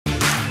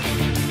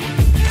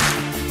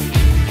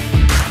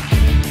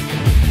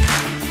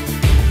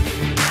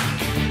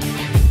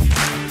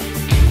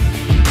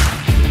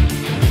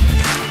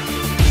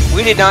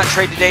We did not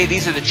trade today.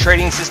 These are the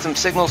trading system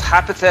signals,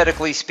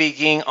 hypothetically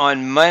speaking,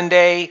 on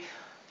Monday,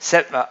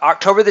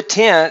 October the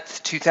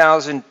 10th,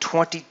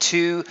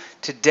 2022.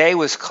 Today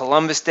was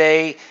Columbus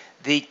Day.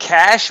 The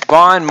cash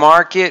bond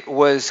market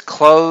was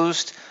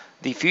closed.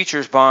 The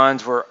futures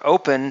bonds were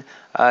open.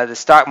 The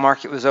stock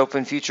market was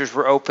open. Futures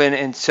were open.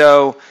 And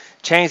so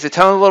changed the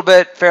tone a little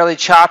bit, fairly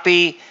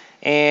choppy.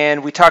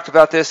 And we talked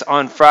about this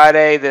on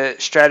Friday. The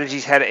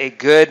strategies had a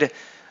good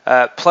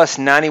plus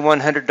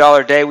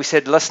 $9,100 day. We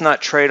said let's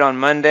not trade on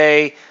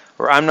Monday,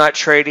 or I'm not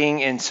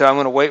trading, and so I'm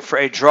going to wait for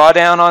a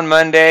drawdown on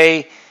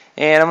Monday,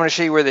 and I'm going to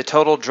show you where the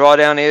total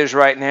drawdown is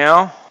right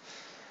now.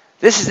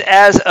 This is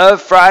as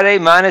of Friday,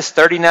 minus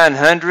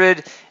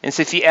 3,900, and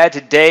so if you add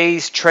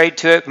today's trade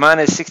to it,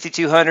 minus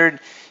 6,200,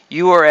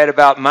 you are at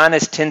about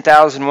minus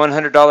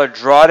 $10,100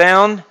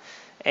 drawdown,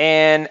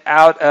 and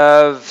out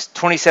of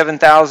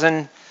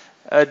 $27,000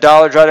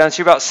 drawdown, so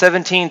you're about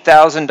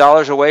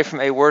 $17,000 away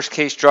from a worst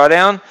case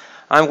drawdown.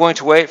 I'm going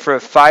to wait for a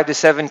 5 to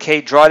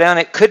 7K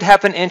drawdown. It could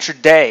happen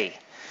intraday.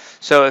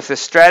 So if the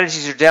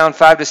strategies are down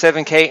 5 to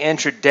 7K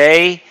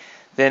intraday,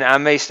 then I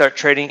may start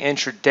trading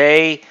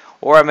intraday,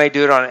 or I may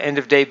do it on an end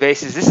of day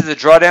basis. This is the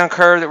drawdown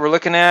curve that we're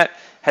looking at.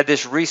 Had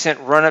this recent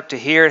run up to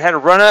here. It had a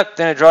run up,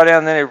 then a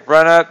drawdown, then a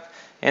run up,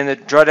 and the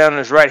drawdown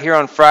is right here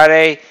on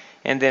Friday,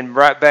 and then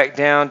right back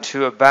down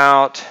to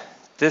about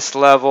this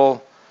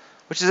level,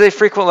 which is a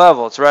frequent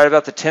level. It's right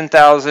about the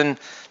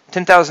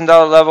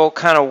 $10,000 level.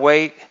 Kind of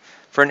wait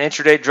for an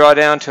intraday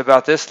drawdown to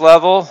about this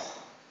level,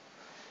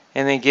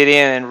 and then get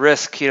in and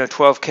risk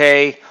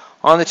 12K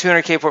on the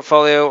 200K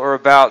portfolio, or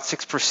about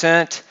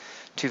 6%,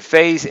 to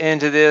phase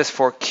into this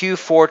for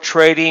Q4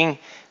 trading.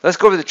 Let's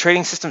go over the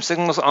trading system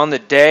signals on the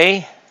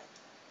day.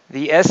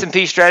 The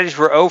S&P strategies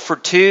were 0 for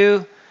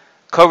 2.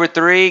 Cobra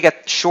 3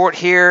 got short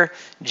here.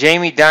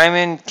 Jamie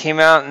Dimon came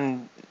out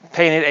and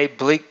painted a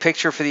bleak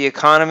picture for the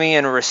economy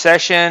and a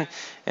recession.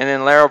 And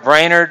then Lael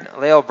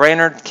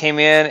Brainard came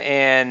in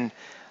and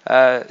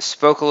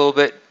spoke a little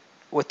bit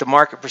what the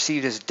market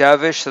perceived as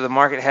dovish. So the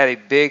market had a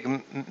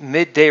big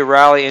midday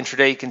rally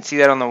intraday. You can see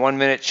that on the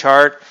 1-minute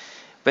chart,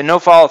 but no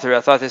follow through.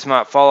 I thought this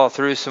might follow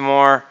through some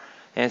more,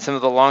 and some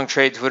of the long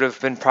trades would have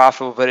been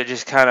profitable, but it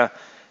just kind of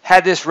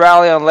had this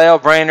rally on Lael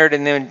Brainard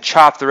and then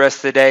chopped the rest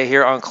of the day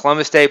here on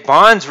Columbus Day.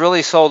 Bonds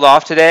really sold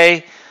off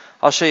today.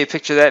 I'll show you a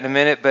picture of that in a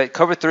minute, but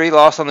Cobra 3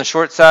 lost on the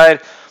short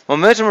side.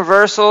 Momentum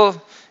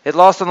reversal, it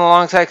lost on the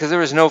long side because there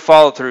was no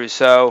follow through.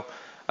 So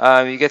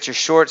you get your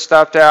short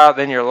stopped out,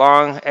 then your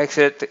long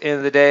exit at the end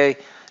of the day,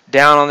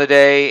 down on the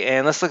day.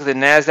 And let's look at the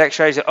NASDAQ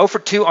strategy. 0 for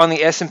 2 on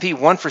the S&P,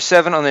 1 for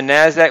 7 on the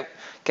NASDAQ.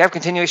 Gap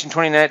continuation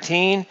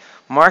 2019.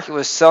 Market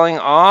was selling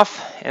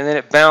off, and then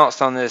it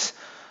bounced on this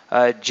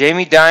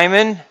Jamie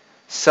Dimon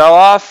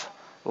sell-off,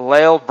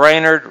 Lael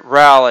Brainard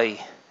rally.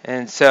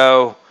 And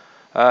so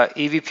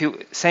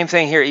EVP, same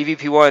thing here.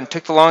 EVP1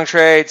 took the long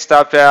trade,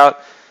 stopped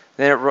out,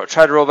 then it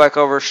tried to roll back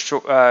over,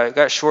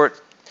 got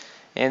short,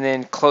 and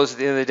then closed at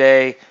the end of the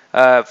day.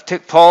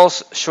 Tick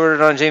Pulse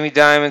shorted on Jamie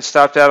Dimon,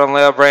 stopped out on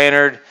Lael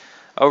Brainard.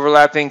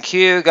 Overlapping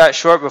Q got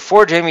short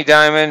before Jamie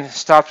Dimon,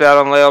 stopped out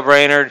on Lael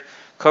Brainard.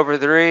 Cobra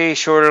 3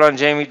 shorted on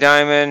Jamie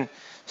Dimon,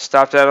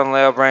 stopped out on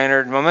Lael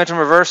Brainard. Momentum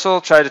reversal,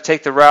 tried to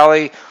take the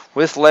rally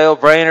with Lael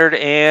Brainard,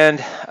 and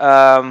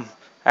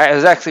it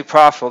was actually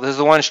profitable. This is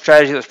the one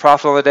strategy that was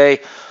profitable on the day,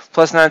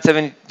 plus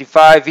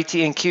 975.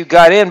 VTNQ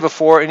got in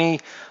before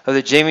any of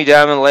the Jamie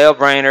Dimon, Lael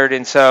Brainard,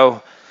 and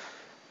so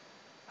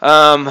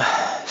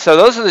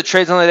those are the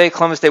trades on the day,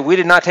 Columbus Day. We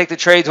did not take the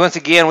trades. Once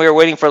again, we were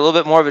waiting for a little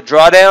bit more of a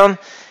drawdown,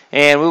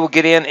 and we will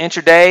get in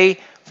intraday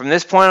from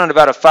this point on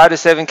about a 5 to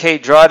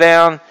 7K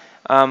drawdown,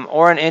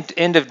 or an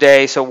end of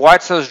day. So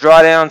watch those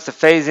drawdowns to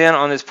phase in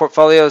on this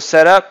portfolio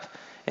setup.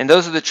 And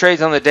those are the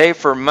trades on the day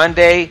for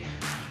Monday,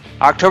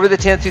 October the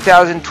 10th,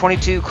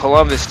 2022,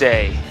 Columbus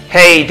Day.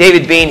 Hey,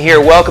 David Bean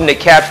here. Welcome to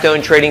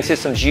Capstone Trading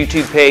Systems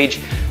YouTube page.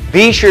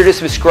 Be sure to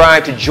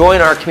subscribe to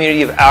join our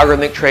community of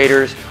algorithmic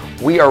traders.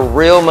 We are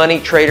real money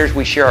traders.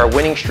 We share our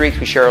winning streaks,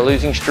 we share our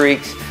losing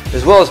streaks,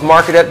 as well as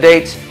market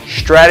updates,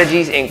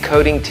 strategies, and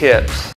coding tips.